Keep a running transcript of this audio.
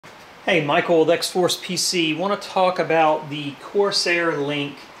Hey, Michael with XForcePC. Want to talk about the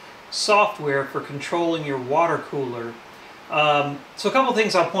CorsairLink software for controlling your water cooler. So a couple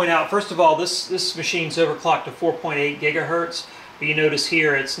things I'll point out. First of all, this machine's overclocked to 4.8 gigahertz, but you notice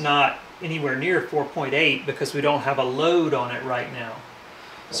here it's not anywhere near 4.8 because we don't have a load on it right now.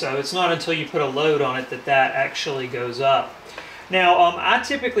 So it's not until you put a load on it that that actually goes up. Now, I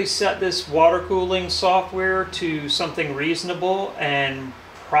typically set this water cooling software to something reasonable and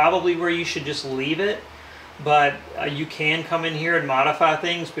probably where you should just leave it, but you can come in here and modify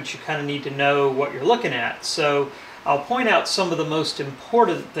things, but you kind of need to know what you're looking at. So I'll point out some of the most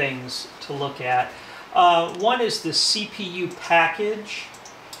important things to look at. One is the CPU package,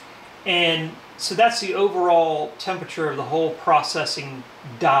 and so that's the overall temperature of the whole processing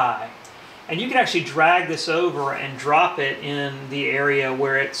die. And you can actually drag this over and drop it in the area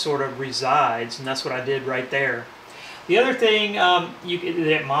where it sort of resides, and that's what I did right there. The other thing that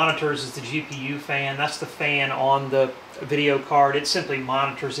it monitors is the GPU fan. That's the fan on the video card. It simply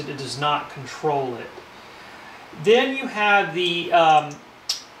monitors it. It does not control it. Then you have the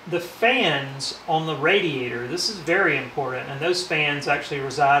fans on the radiator. This is very important, and those fans actually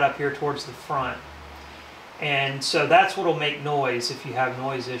reside up here towards the front. And so that's what will make noise if you have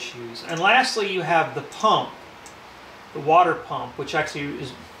noise issues. And lastly, you have the pump, the water pump, which actually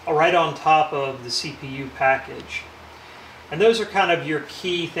is right on top of the CPU package. And those are kind of your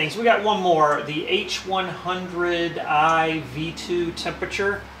key things. We got one more, the H100i V2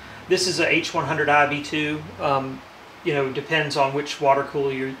 temperature. This is a H100i V2. You know, depends on which water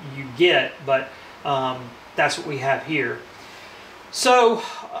cooler you get, but that's what we have here. So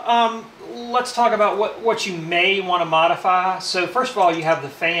let's talk about what you may want to modify. So first of all, you have the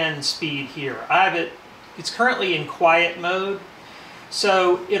fan speed here. It's currently in quiet mode,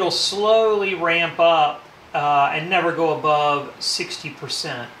 so it'll slowly ramp up and never go above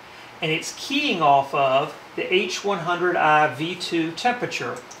 60%. And it's keying off of the H100i V2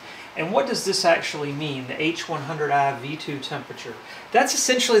 temperature. And what does this actually mean, the H100i V2 temperature? That's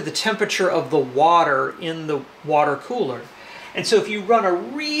essentially the temperature of the water in the water cooler. And so if you run a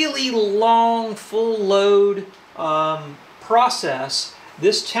really long full load process,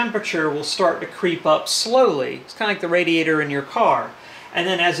 this temperature will start to creep up slowly. It's kind of like the radiator in your car. And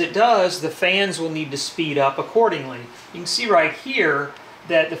then as it does, the fans will need to speed up accordingly. You can see right here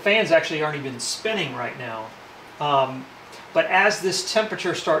that the fans actually aren't even spinning right now. But as this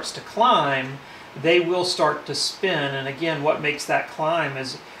temperature starts to climb, they will start to spin. And again, what makes that climb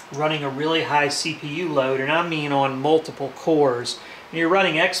is running a really high CPU load, and I mean on multiple cores. When you're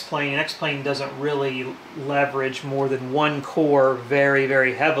running X-Plane, X-Plane doesn't really leverage more than one core very,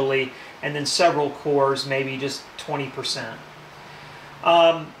 very heavily, and then several cores, maybe just 20%.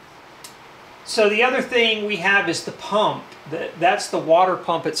 So the other thing we have is the pump. That's the water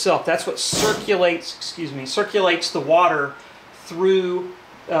pump itself. That's what circulates the water through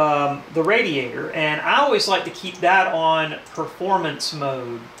the radiator. And I always like to keep that on performance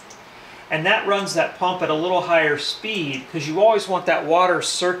mode. And that runs that pump at a little higher speed because you always want that water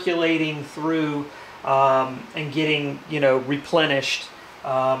circulating through and getting, replenished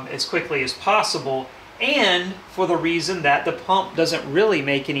as quickly as possible. And for the reason that the pump doesn't really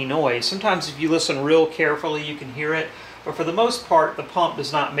make any noise. Sometimes if you listen real carefully, you can hear it. But for the most part, the pump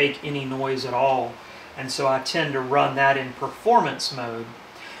does not make any noise at all. And so I tend to run that in performance mode.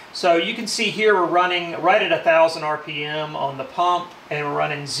 So you can see here we're running right at 1,000 RPM on the pump, and we're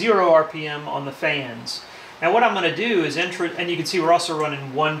running 0 RPM on the fans. Now what I'm going to do is and you can see we're also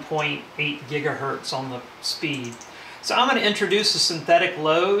running 1.8 gigahertz on the speed. So I'm going to introduce a synthetic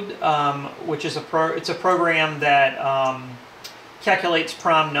load, which is it's a program that calculates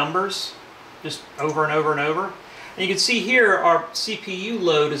prime numbers just over and over and over. And you can see here our CPU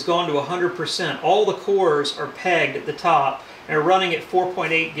load has gone to 100%. All the cores are pegged at the top and are running at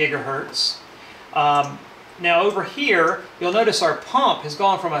 4.8 gigahertz. Now over here, you'll notice our pump has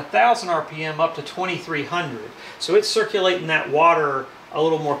gone from 1,000 RPM up to 2,300. So it's circulating that water a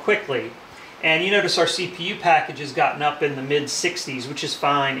little more quickly. And you notice our CPU package has gotten up in the mid-60s, which is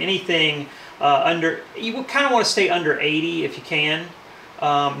fine. Anything you kind of want to stay under 80 if you can.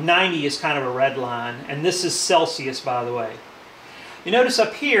 90 is kind of a red line, and this is Celsius, by the way. You notice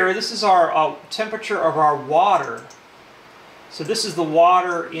up here, this is our temperature of our water. So this is the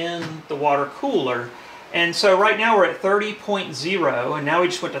water in the water cooler. And so right now we're at 30.0, and now we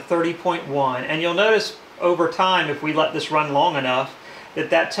just went to 30.1. And you'll notice over time, if we let this run long enough,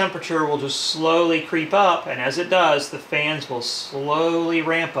 that temperature will just slowly creep up, and as it does, the fans will slowly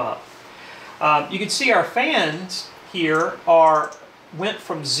ramp up. You can see our fans here went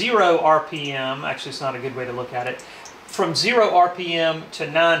from 0 RPM, actually it's not a good way to look at it, from 0 RPM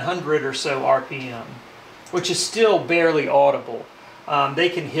to 900 or so RPM, which is still barely audible. They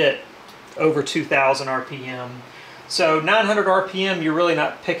can hit over 2000 RPM. So 900 RPM, you're really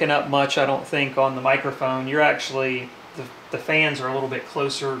not picking up much, I don't think, on the microphone. You're actually, the fans are a little bit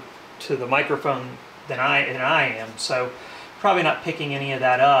closer to the microphone than I am, so probably not picking any of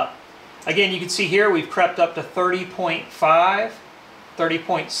that up. Again, you can see here we've crept up to 30.5,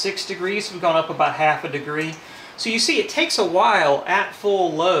 30.6 degrees. We've gone up about half a degree. So you see it takes a while at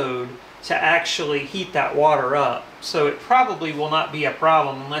full load to actually heat that water up. So it probably will not be a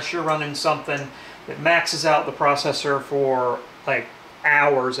problem unless you're running something that maxes out the processor for like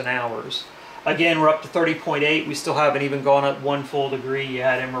hours and hours. Again, we're up to 30.8. We still haven't even gone up 1 full degree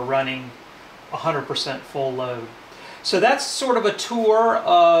yet, and we're running 100% full load. So that's sort of a tour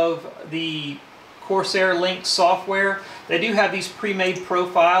of the CorsairLink software. They do have these pre-made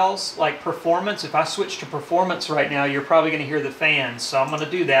profiles like performance. If I switch to performance right now, you're probably going to hear the fans. So I'm going to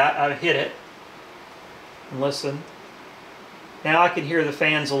do that. I'll hit it and listen. Now I can hear the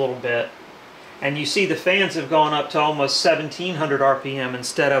fans a little bit. And you see the fans have gone up to almost 1700 RPM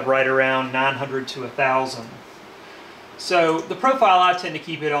instead of right around 900 to 1000. So the profile I tend to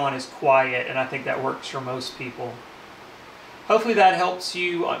keep it on is quiet, and I think that works for most people. Hopefully that helps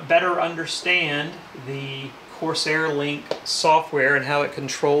you better understand the CorsairLink software and how it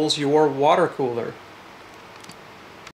controls your water cooler.